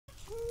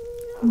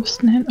Wir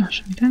müssten hin. Ach,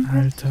 schon wieder ein Quatsch.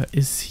 Alter,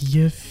 ist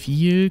hier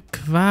viel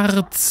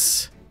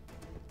Quarz.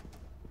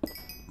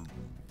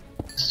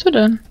 Was bist du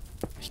denn?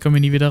 Ich komme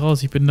hier nie wieder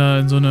raus. Ich bin da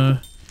in so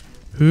eine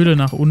Höhle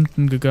nach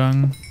unten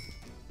gegangen.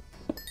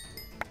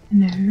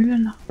 In der Höhle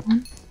nach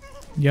unten?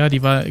 Ja,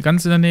 die war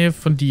ganz in der Nähe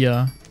von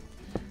dir.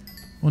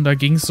 Und da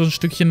ging es so ein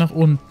Stückchen nach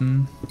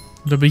unten.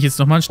 Und da bin ich jetzt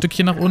nochmal ein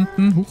Stückchen nach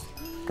unten. Huch.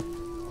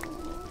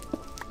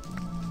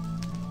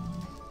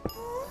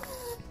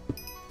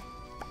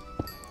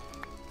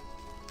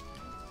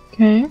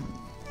 Okay.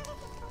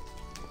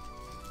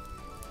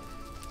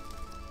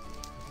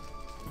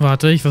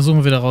 Warte, ich versuche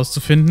mal wieder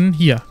rauszufinden.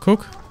 Hier,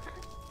 guck.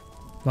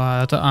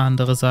 Warte,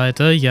 andere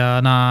Seite.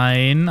 Ja,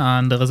 nein.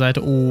 Andere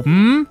Seite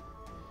oben.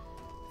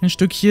 Ein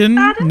Stückchen.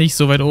 Warte. Nicht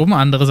so weit oben.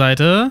 Andere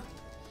Seite.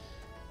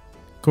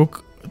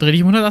 Guck, dreh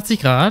dich um 180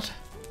 Grad.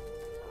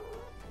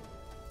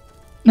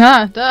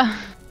 Na, da.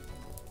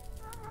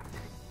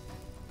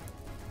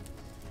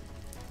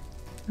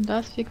 Und da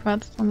ist viel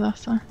Quarz drin,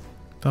 sagst du.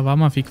 Da war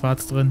mal viel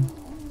Quarz drin.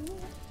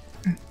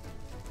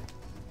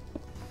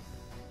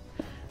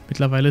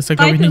 Mittlerweile ist da,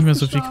 glaube ich, nicht mehr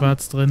so viel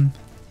Quarz drin.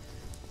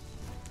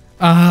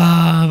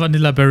 Ah,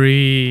 Vanilla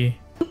Berry.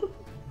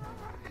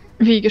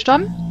 Wie,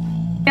 gestorben?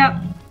 Ja.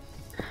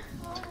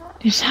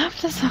 Die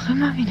schafft es auch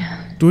immer wieder.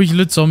 Durch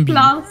Le Zombie.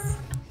 Lars.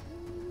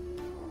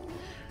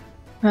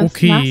 Was,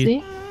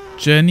 Okay,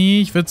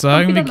 Jenny, ich würde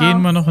sagen, wir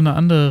gehen mal noch in eine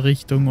andere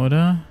Richtung,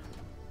 oder?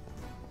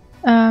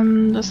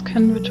 Das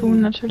können wir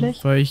tun,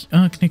 natürlich. Weil ich...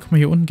 Ah, nee, guck mal,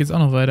 hier unten geht's auch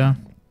noch weiter.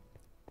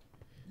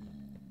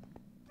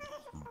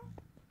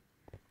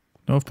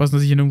 Nur aufpassen,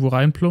 dass ich hier nirgendwo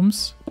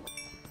reinplumps.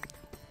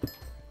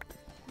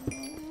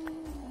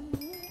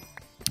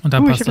 Und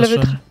dann passt das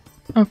schon.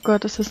 Oh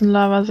Gott, ist das ein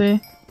Lavasee.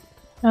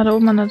 Ja, da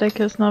oben an der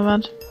Decke ist noch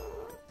was.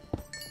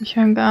 Ich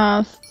höre ein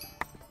Gas.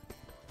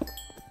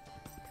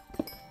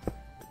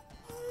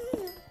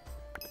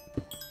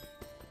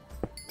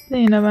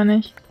 Sehen aber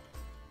nicht.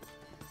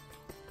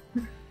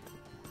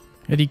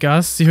 Ja, die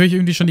Gas, die höre ich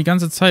irgendwie schon die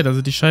ganze Zeit.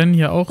 Also die scheinen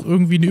hier auch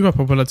irgendwie eine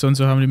Überpopulation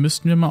zu haben. Die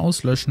müssten wir mal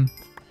auslöschen.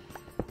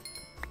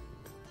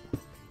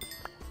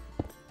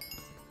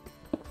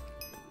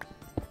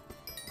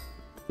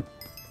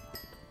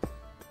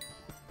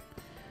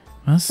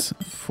 Was?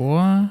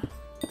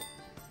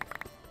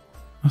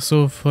 Ach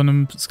so, von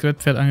einem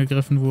Skelettpferd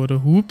angegriffen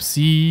wurde.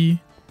 Hupsi.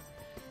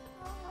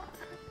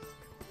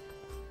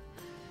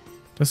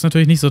 Das ist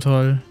natürlich nicht so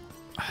toll.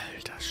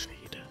 Alter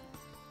Schwede.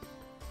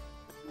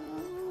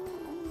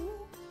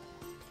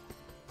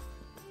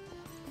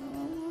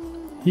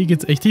 Hier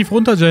geht's echt tief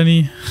runter,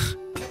 Jenny.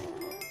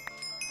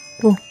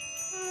 Wo?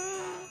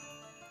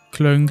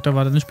 Klönk, da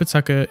war eine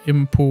Spitzhacke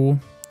im Po.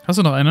 Hast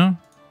du noch eine?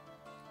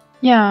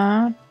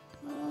 Ja,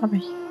 hab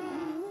ich.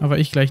 Aber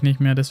ich gleich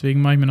nicht mehr,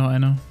 deswegen mache ich mir noch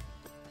eine.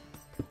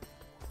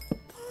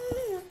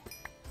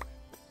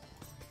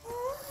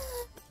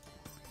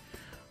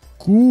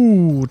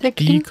 Gut. Der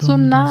klingt so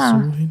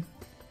nah. So hin.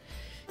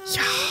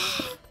 Ja.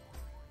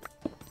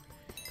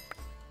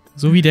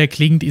 So wie der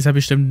klingt, ist er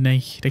bestimmt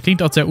nicht. Der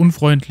klingt auch sehr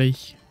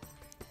unfreundlich.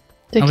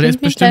 Der aber der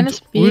ist wie ein kleines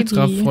bestimmt Baby.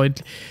 ultra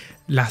freundlich.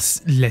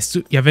 Lässt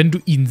du... Ja, wenn du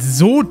ihn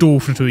so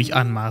doof natürlich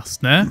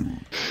anmachst, ne?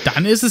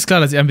 Dann ist es klar,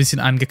 dass er ein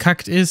bisschen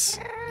angekackt ist.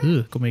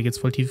 Guck mal, hier geht's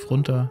voll tief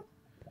runter.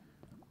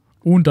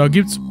 Und da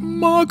gibt's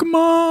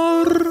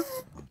Magma.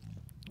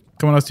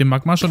 Kann man aus dem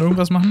Magma schon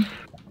irgendwas machen?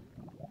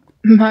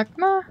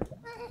 Magma?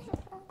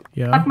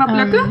 Ja.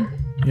 Magma-Blöcke?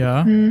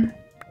 Ja.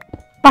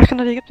 Ach,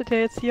 genau, die gibt es ja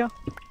jetzt hier.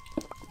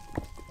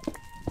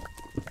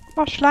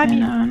 Oh,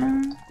 Schleimi. Keine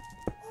Ahnung.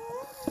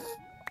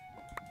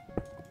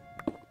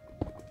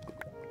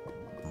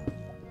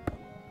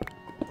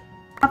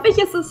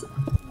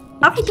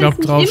 Ich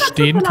glaube, drauf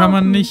stehen kann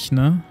man nicht,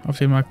 ne? Auf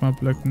den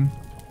Magma-Blöcken.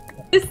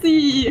 Ist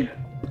sie.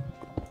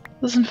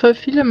 Das sind voll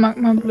viele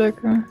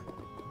Magma-Blöcke.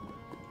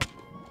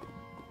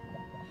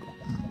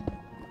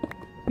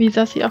 Wie,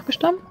 ist sie auch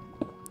gestorben?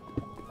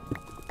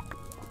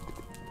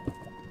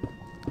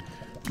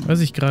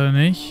 Weiß ich gerade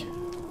nicht.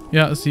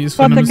 Ja, sie ist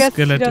von einem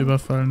Skelett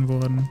überfallen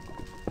worden.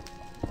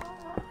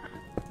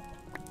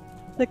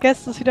 Der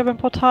Gast ist wieder beim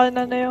Portal in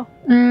der Nähe.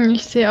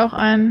 Ich sehe auch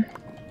einen.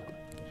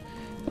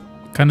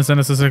 Kann es sein,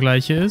 dass das der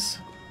gleiche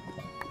ist?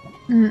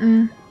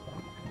 Nee,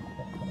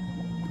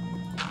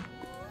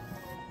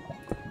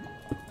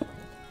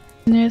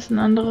 ist in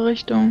eine andere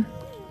Richtung.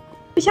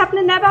 Ich habe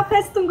eine Nether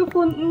Festung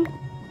gefunden.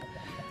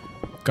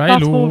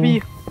 Geilo.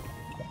 Wie?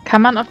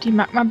 Kann man auf die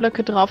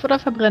Magma-Blöcke drauf oder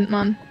verbrennt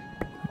man?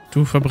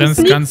 Du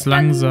verbrennst ganz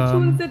langsam. Dann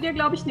tun sie dir,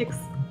 glaube ich, nix.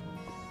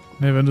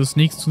 Ne, wenn du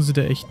sneakst, tun sie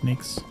dir echt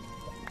nix.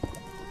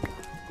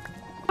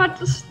 Gott,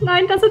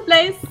 nein, das sind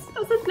Blaze.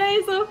 Das sind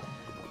Blaze.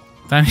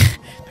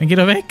 Dann geh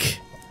doch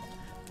weg.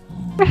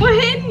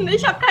 Wohin?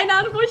 Ich habe keine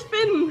Ahnung, wo ich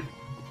bin.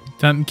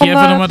 Dann geh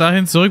einfach nochmal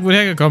dahin zurück, wo du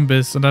hergekommen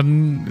bist. Und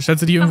dann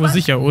stellst du dich irgendwo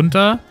sicher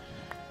unter.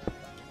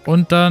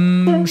 Und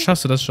dann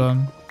schaffst du das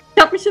schon.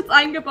 Ich habe mich jetzt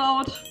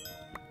eingebaut.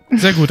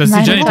 Sehr gut, das ist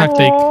die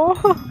Jenny-Taktik.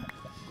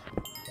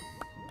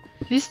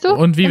 Siehst du?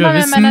 Und wie immer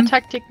wir wissen... meine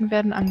Taktiken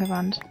werden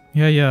angewandt.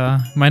 Ja,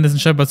 ja. Meine sind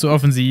scheinbar zu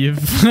offensiv.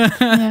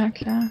 Ja,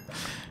 klar.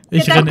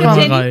 Ich ja, renne immer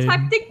mit rein.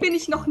 Jenny-Taktik bin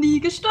ich noch nie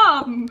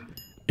gestorben.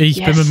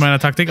 Ich bin mit meiner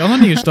Taktik auch noch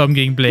nie gestorben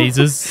gegen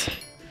Blazes.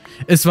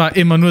 Es war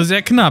immer nur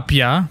sehr knapp,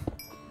 ja?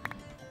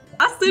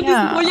 Hast du in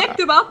diesem Projekt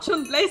überhaupt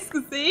schon Blaze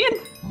gesehen?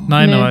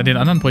 Nein, aber in den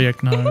anderen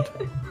Projekten halt.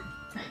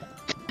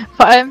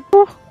 Vor allem,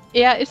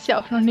 er ist ja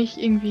auch noch nicht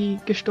irgendwie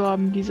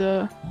gestorben,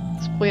 dieses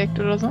Projekt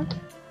oder so.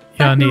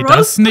 Ja, nee,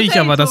 das nicht,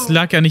 aber das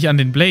lag ja nicht an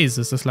den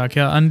Blazes, das lag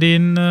ja an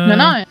den,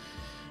 Nein.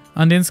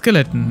 an den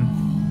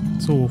Skeletten.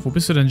 So, wo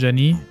bist du denn,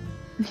 Jenny?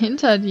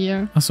 Hinter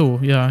dir. Ach so,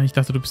 ja, ich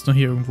dachte, du bist noch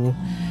hier irgendwo.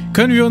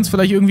 Können wir uns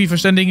vielleicht irgendwie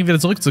verständigen, wieder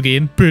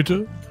zurückzugehen?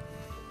 Bitte?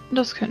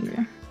 Das können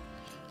wir.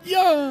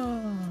 Ja!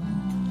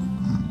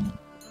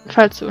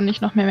 Falls du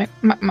nicht noch mehr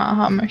Magma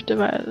haben möchtest,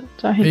 weil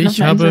da hinten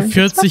Ich habe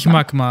 40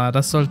 Magma,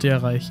 das sollte ja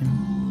reichen.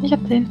 Ich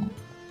habe 10.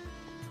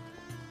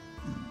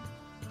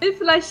 Will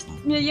vielleicht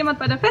mir jemand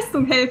bei der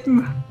Festung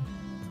helfen?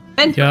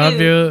 Ja,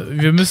 Eventuell.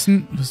 wir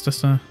müssen... Was ist das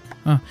da?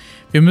 Ah,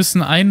 wir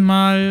müssen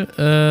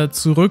einmal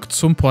zurück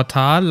zum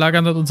Portal,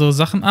 lagern dort unsere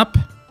Sachen ab.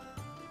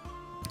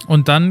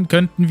 Und dann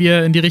könnten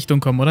wir in die Richtung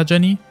kommen, oder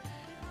Jenny?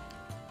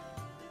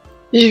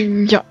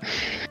 Ja.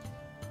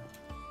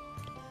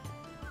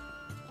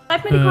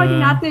 Schreib mir die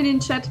Koordinaten in den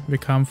Chat. Wir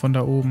kamen von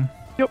da oben.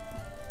 Jo.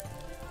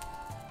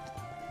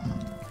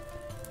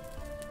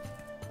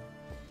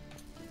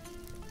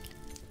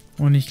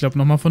 Und ich glaube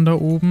nochmal von da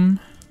oben.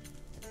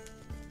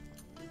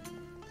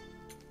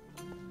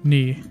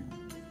 Nee.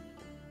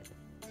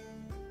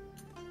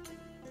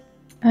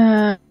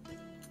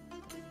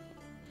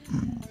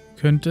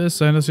 Könnte es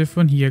sein, dass wir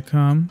von hier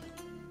kamen?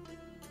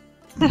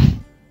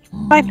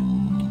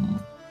 Nein.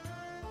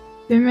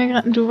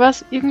 Du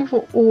warst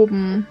irgendwo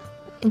oben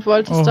und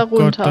wolltest Oh da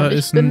runter. Gott, da und ich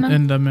ist bin ein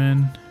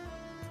Enderman.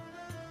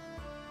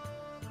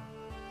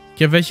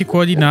 Ja, welche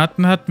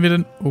Koordinaten hatten wir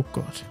denn? Oh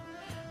Gott.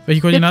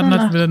 Welche Koordinaten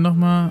hatten wir denn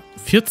nochmal?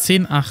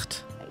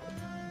 14,8.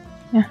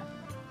 Ja.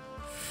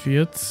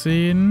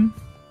 14.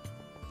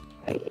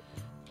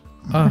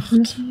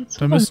 8.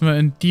 Da müssen wir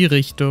in die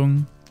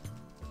Richtung.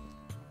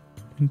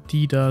 In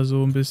die da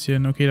so ein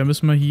bisschen. Okay, da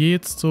müssen wir hier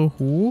jetzt so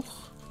hoch.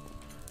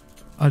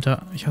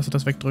 Alter, ich hasse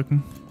das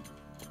Wegdrücken.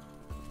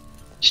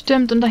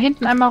 Stimmt, und da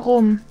hinten einmal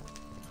rum.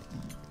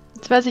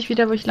 Jetzt weiß ich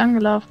wieder, wo ich lang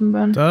gelaufen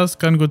bin. Das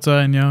kann gut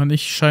sein, ja. Und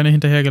ich scheine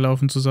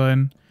hinterhergelaufen zu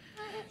sein.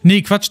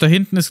 Nee, Quatsch, da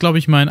hinten ist, glaube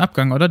ich, mein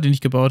Abgang, oder? Den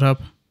ich gebaut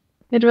habe.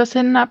 Ja, du hast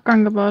hinten einen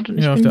Abgang gebaut und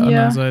ich Ja, auf bin der hier.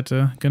 anderen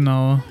Seite,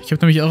 genau. Ich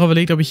habe nämlich auch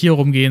überlegt, ob ich hier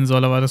rumgehen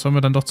soll, aber das war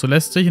mir dann doch zu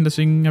lästig und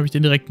deswegen habe ich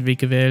den direkten Weg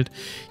gewählt.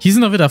 Hier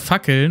sind auch wieder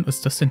Fackeln. Was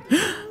ist das denn?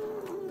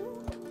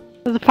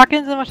 Also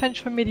Fackeln sind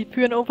wahrscheinlich von mir, die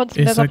führen irgendwann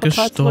zum Ist er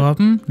Nether-Portal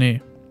gestorben?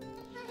 Nee.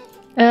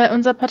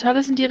 Unser Portal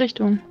ist in die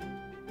Richtung.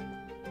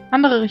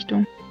 Andere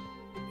Richtung.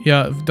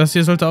 Ja, das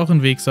hier sollte auch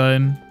ein Weg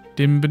sein.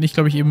 Dem bin ich,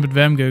 glaube ich, eben mit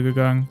Wärmgel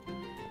gegangen.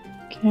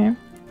 Okay.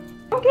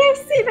 Okay,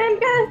 Steven,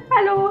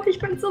 hallo, ich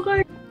bin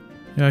zurück.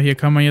 Ja, hier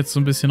kann man jetzt so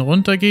ein bisschen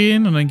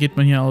runtergehen und dann geht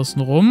man hier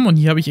außen rum. Und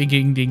hier habe ich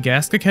gegen den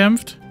Gas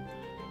gekämpft.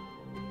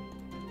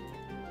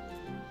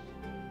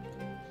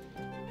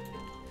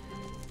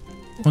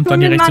 Und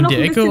dann hier rechts um die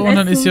Ecke und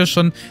dann ist ja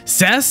schon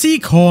Sassy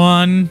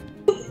Corn.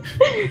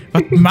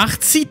 Was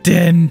macht sie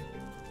denn?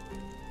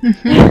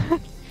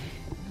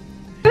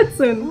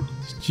 14.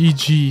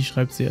 GG,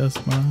 schreibt sie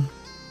erstmal.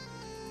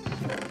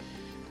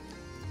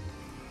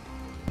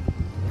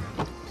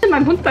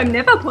 Mein Hund beim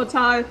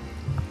Nether-Portal.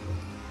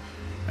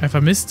 Er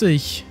vermisst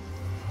dich.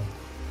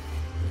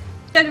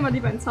 Ich stell immer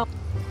lieber ins Haus.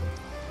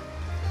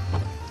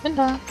 Bin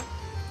da.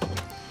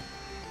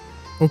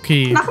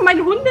 Okay. Machen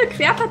meine Hunde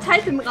quer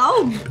verteilt im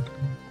Raum.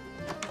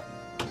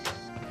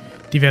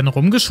 Die werden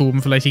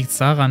rumgeschoben, vielleicht liegt es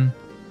daran.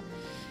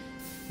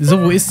 So,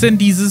 wo ist denn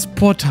dieses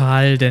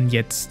Portal denn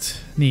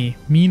jetzt? Nee,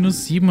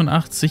 minus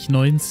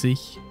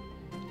 87,90.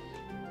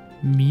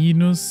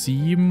 Minus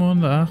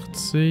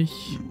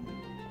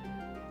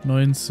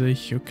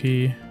 87,90,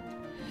 okay.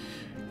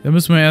 Da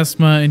müssen wir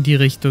erstmal in die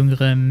Richtung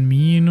rennen.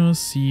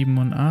 Minus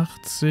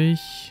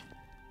 87.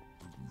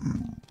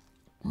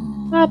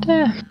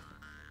 Warte.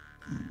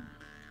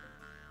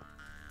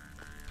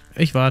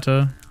 Ich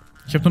warte.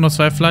 Ich habe nur noch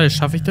 2 Fleisch.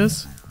 Schaffe ich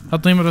das?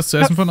 Hat noch jemand was zu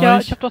essen von Ja,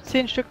 euch? ich habe doch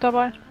 10 Stück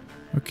dabei.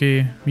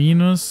 Okay,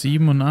 minus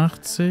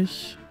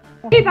 87.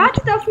 Hey,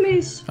 wartet auf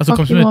mich. Achso,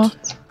 kommst du Okay,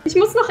 mit? Ich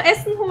muss noch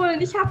Essen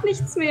holen. Ich hab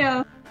nichts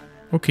mehr.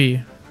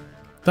 Okay,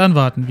 dann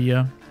warten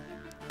wir.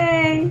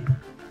 Hey.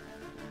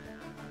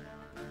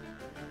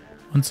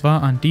 Und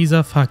zwar an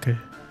dieser Fackel.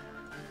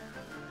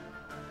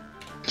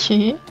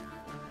 Okay.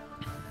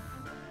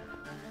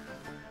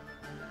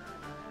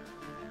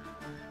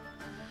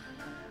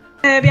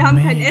 Wir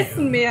haben kein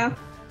Essen mehr.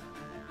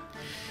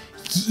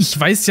 Ich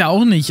weiß ja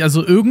auch nicht.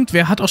 Also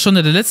irgendwer hat auch schon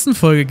in der letzten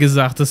Folge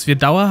gesagt, dass wir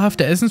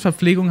dauerhafte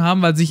Essensverpflegung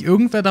haben, weil sich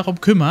irgendwer darum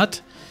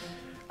kümmert.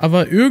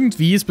 Aber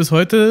irgendwie ist bis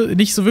heute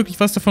nicht so wirklich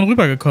was davon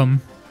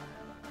rübergekommen.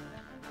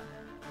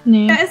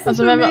 Nee. Ja, Essen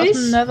Also für wenn wir aus mich.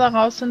 dem Nether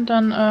raus sind,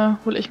 dann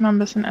hole ich mal ein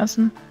bisschen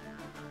Essen.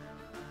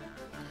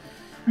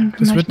 Dann Das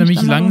kümmere wird ich mich nämlich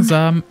dann darum.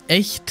 langsam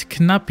echt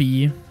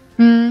knappi.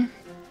 Hm.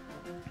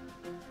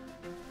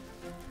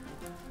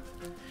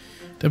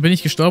 Da bin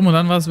ich gestorben und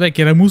dann war es weg.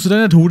 Ja, dann musst du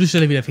deine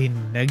Todesstelle wieder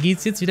finden. Da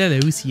geht's jetzt wieder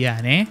los hier,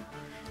 ne?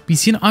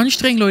 Bisschen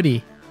anstrengend,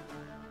 Leute.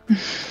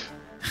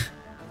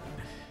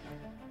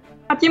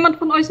 Hat jemand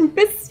von euch ein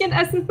bisschen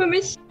Essen für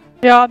mich?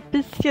 Ja, ein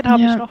bisschen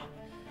habe Ja. ich noch.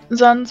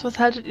 Sonst, was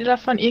haltet ihr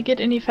davon? Ihr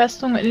geht in die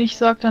Festung und ich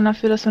sorge dann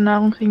dafür, dass wir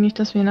Nahrung kriegen, nicht,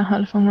 dass wir nachher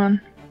alle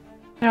verhungern.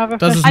 Ja, wir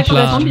Das ist ein Einfach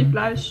Plan.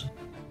 Zombiefleisch.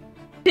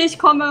 Okay, ich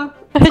komme.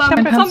 Ich Zwar hab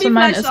mit Dann kannst du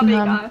mein Zombiefleisch, aber Essen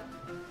haben. egal.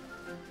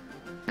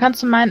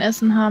 Kannst du mein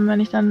Essen haben, wenn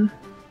ich dann...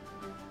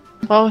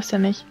 Brauche ich es ja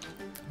nicht.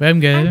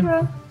 Gell?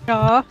 Danke.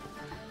 Ja.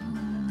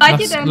 Seid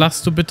ihr denn?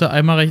 Lachst du bitte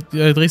einmal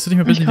drehst du dich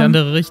mal bitte Ich in die komm.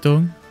 andere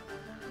Richtung?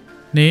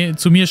 Nee,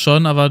 zu mir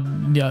schon, aber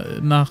ja,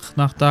 nach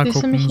da Siehst du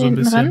gucken mich so hier ein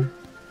hinten bisschen. rennen?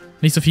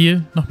 Nicht so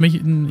viel, noch mich.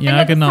 Ja,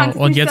 das genau. kannst du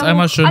Und nicht jetzt so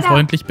einmal hoch. schön Alter.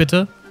 freundlich,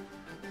 bitte.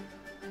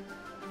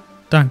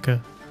 Danke.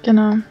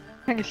 Genau.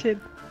 Dankeschön.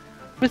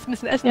 Du willst ein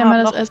bisschen Essen Ja, haben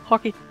mal das noch, Essen.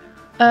 Rocky.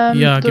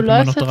 Ja, du gib mir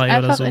mal läufst noch jetzt 3 oder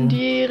einfach so. in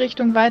die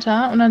Richtung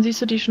weiter und dann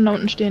siehst du die schon da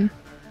unten stehen.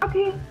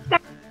 Okay.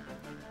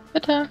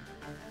 Bitte.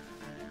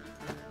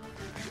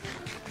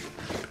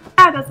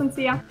 Ja, das sind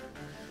sie ja.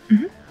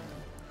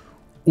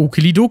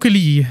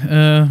 Okelidokeli.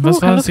 Was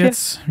kann war das losgehen.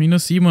 jetzt?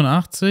 Minus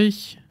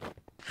 87.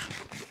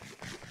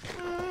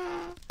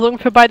 Also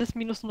ungefähr beides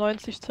minus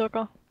 90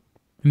 circa.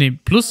 Nee,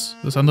 plus.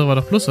 Das andere war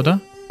doch plus, oder?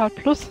 Ja,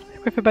 plus.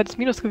 Ungefähr beides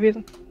minus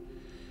gewesen.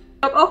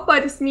 Ich glaube auch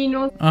beides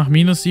Minus. Ach,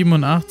 minus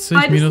 87,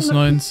 Beides minus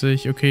minus-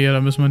 90. Okay, ja,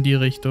 da müssen wir in die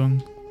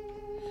Richtung.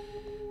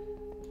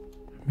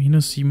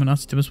 Minus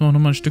 87, da müssen wir auch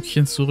nochmal ein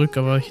Stückchen zurück,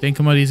 aber ich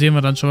denke mal, die sehen wir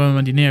dann schon, wenn wir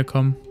in die Nähe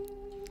kommen.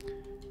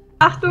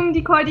 Achtung,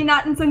 die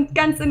Koordinaten sind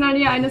ganz in der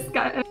Nähe eines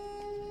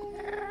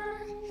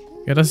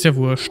Ja, das ist ja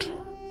wurscht.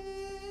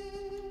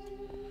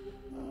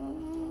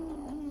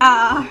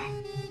 Ah.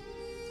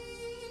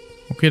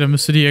 Okay, dann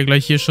müsste die ja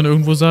gleich hier schon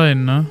irgendwo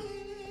sein, ne?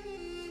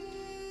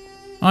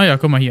 Ah ja,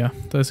 guck mal hier.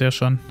 Da ist er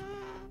schon.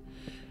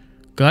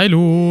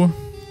 Geilo.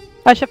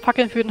 Ah, ich habe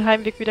Fackeln für den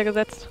Heimweg wieder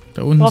gesetzt.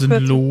 Da unten Brauchst sind du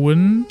jetzt-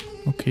 Lohen.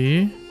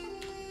 Okay.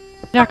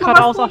 Ja, Guck mal,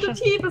 geradeaus was auch schon.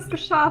 Positives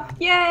geschafft.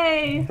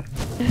 Yay.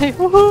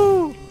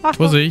 Wuhu. Achtung.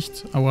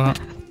 Vorsicht. Aua.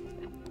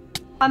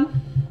 Mann.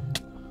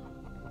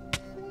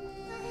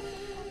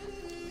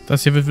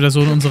 Das hier wird wieder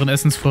so in unseren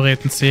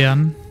Essensvorräten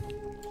zehren.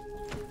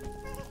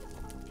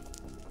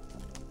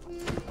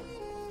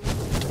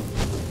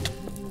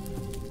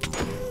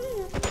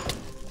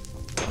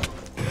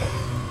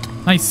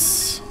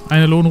 Nice.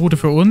 Eine Lohnroute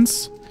für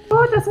uns. Oh,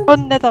 das sind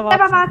Und netter war.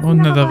 Netherwarzen, Und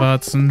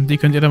Netherwarzen. Netherwarzen. Die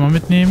könnt ihr da mal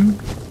mitnehmen.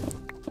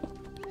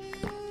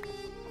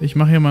 Ich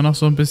mache hier mal noch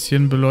so ein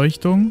bisschen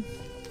Beleuchtung.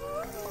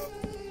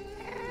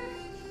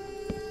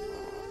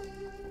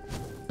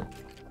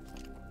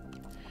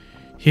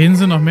 Hier hinten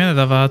sind noch mehr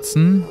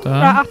Netherwarzen.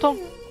 Ja, Da. Achtung.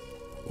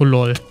 Oh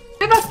lol.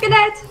 Über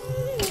Skelett.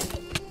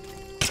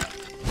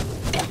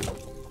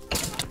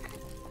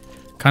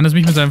 Kann es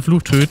mich mit seinem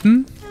Fluch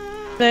töten?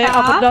 Nee, Ja.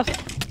 aber du darfst...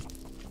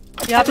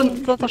 Ja, Also, wenn du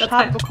sonst noch mit der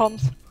Schaden Zeit.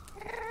 bekommst.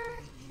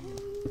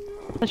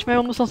 Ich meine,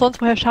 man muss noch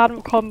sonst woher Schaden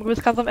bekommen. Du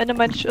bist ganz am Ende,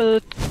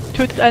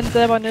 tötet einen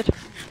selber nicht.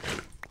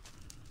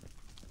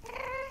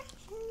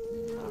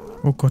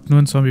 Oh Gott, nur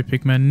ein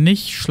Zombie-Pigman.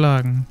 Nicht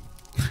schlagen.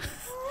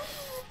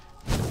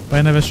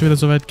 Beinahe wäre es schon wieder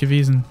so weit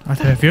gewesen.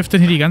 Alter, wer wirft denn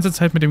hier die ganze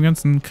Zeit mit dem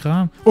ganzen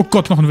Kram? Oh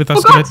Gott, noch ein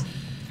Witterskelett.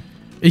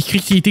 Ich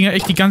krieg die Dinger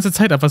echt die ganze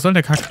Zeit ab. Was soll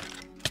der Kack?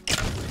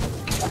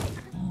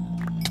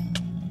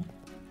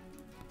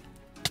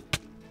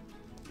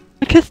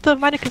 Eine Kiste,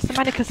 meine Kiste,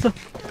 meine Kiste.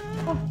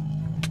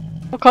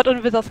 Oh Gott, und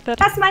ein Witterskelett.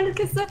 Das ist meine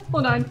Kiste. Oh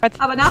nein. Was?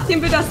 Aber nach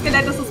dem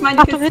Widderskelett, das ist meine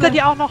Achtung, Kiste. hinter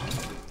dir auch noch.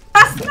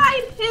 Was?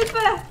 Nein, Hilfe!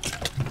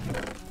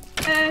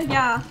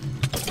 Ja.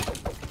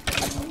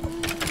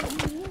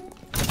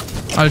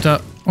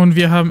 Alter, und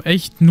wir haben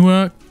echt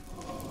nur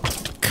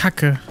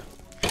Kacke.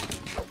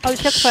 Also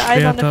ich habe zwei Schwerter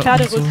eiserne und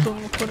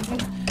Pferderüstungen gefunden.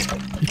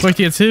 Ich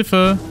bräuchte jetzt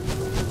Hilfe.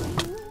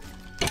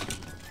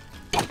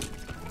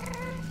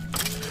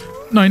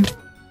 Nein.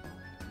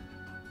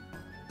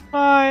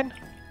 Nein.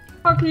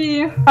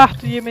 Okay. Ach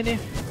du Jemini.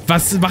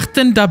 Was macht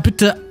denn da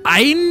bitte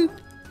ein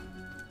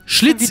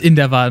Schlitz in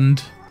der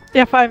Wand?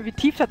 Ja, vor allem wie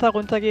tief das da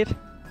runtergeht.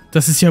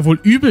 Das ist ja wohl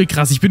übel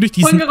krass. Ich bin durch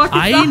diesen Wollen wir Rocky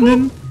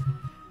einen...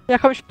 Ja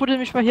komm, ich buddel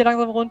mich mal hier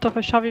langsam runter,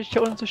 vielleicht schaffe ich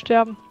hier unten zu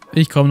sterben.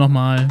 Ich komm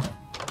nochmal.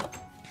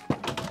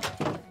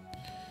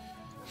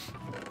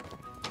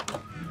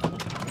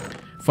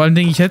 Vor allen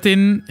Dingen, ich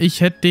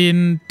hätte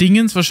den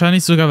Dingens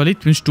wahrscheinlich sogar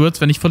überlebt, den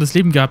Sturz, wenn ich volles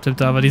Leben gehabt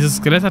hätte. Aber dieses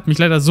Skelett hat mich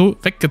leider so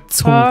Ah,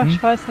 weggezogen.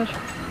 ich weiß nicht.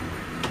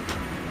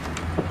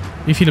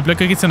 Wie viele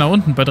Blöcke geht's denn nach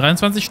unten? Bei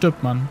 23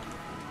 stirbt man.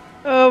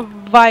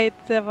 Weit,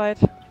 sehr weit.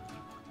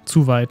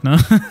 Zu weit, ne?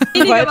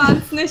 Wenige Weit. waren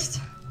es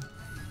nicht.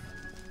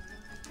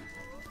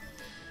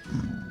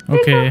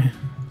 Okay.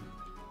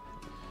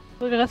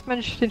 So, den Rest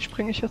Mensch, den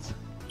springe ich jetzt.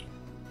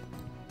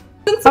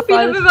 Sind zu Hab viele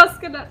alles.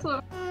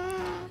 Widderskelette.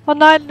 Oh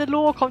nein, eine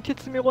Lohe kommt hier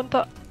zu mir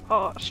runter.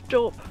 Oh,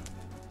 stirb.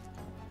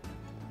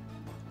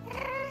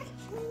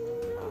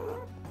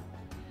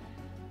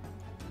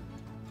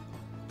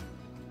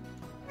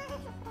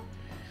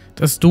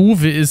 Das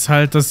Doofe ist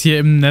halt, dass hier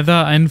im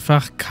Nether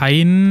einfach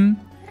kein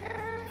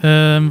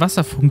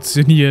Wasser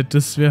funktioniert.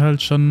 Das wäre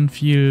halt schon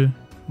viel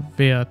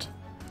wert.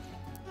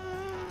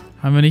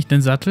 Haben wir nicht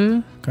einen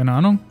Sattel? Keine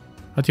Ahnung.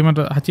 Hat jemand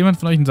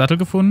von euch einen Sattel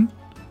gefunden?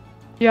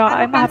 Ja, Also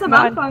einmal ganz hatten am wir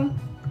einen. Anfang.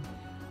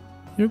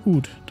 Ja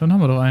gut, dann haben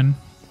wir doch einen.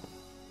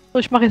 So,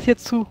 ich mache jetzt hier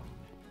zu.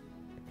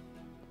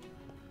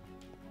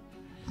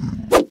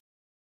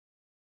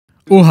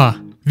 Oha,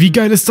 wie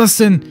geil ist das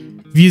denn?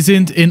 Wir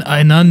sind in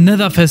einer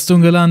Nether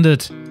Festung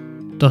gelandet.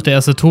 Doch der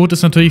erste Tod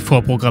ist natürlich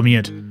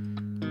vorprogrammiert.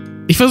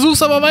 Ich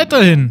versuch's aber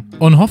weiterhin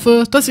und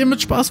hoffe, dass ihr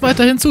mit Spaß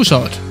weiterhin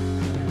zuschaut.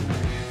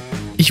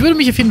 Ich würde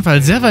mich auf jeden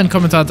Fall sehr über einen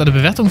Kommentar und eine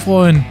Bewertung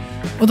freuen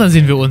und dann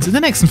sehen wir uns in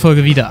der nächsten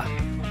Folge wieder.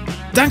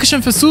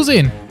 Dankeschön fürs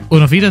Zusehen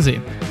und auf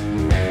Wiedersehen.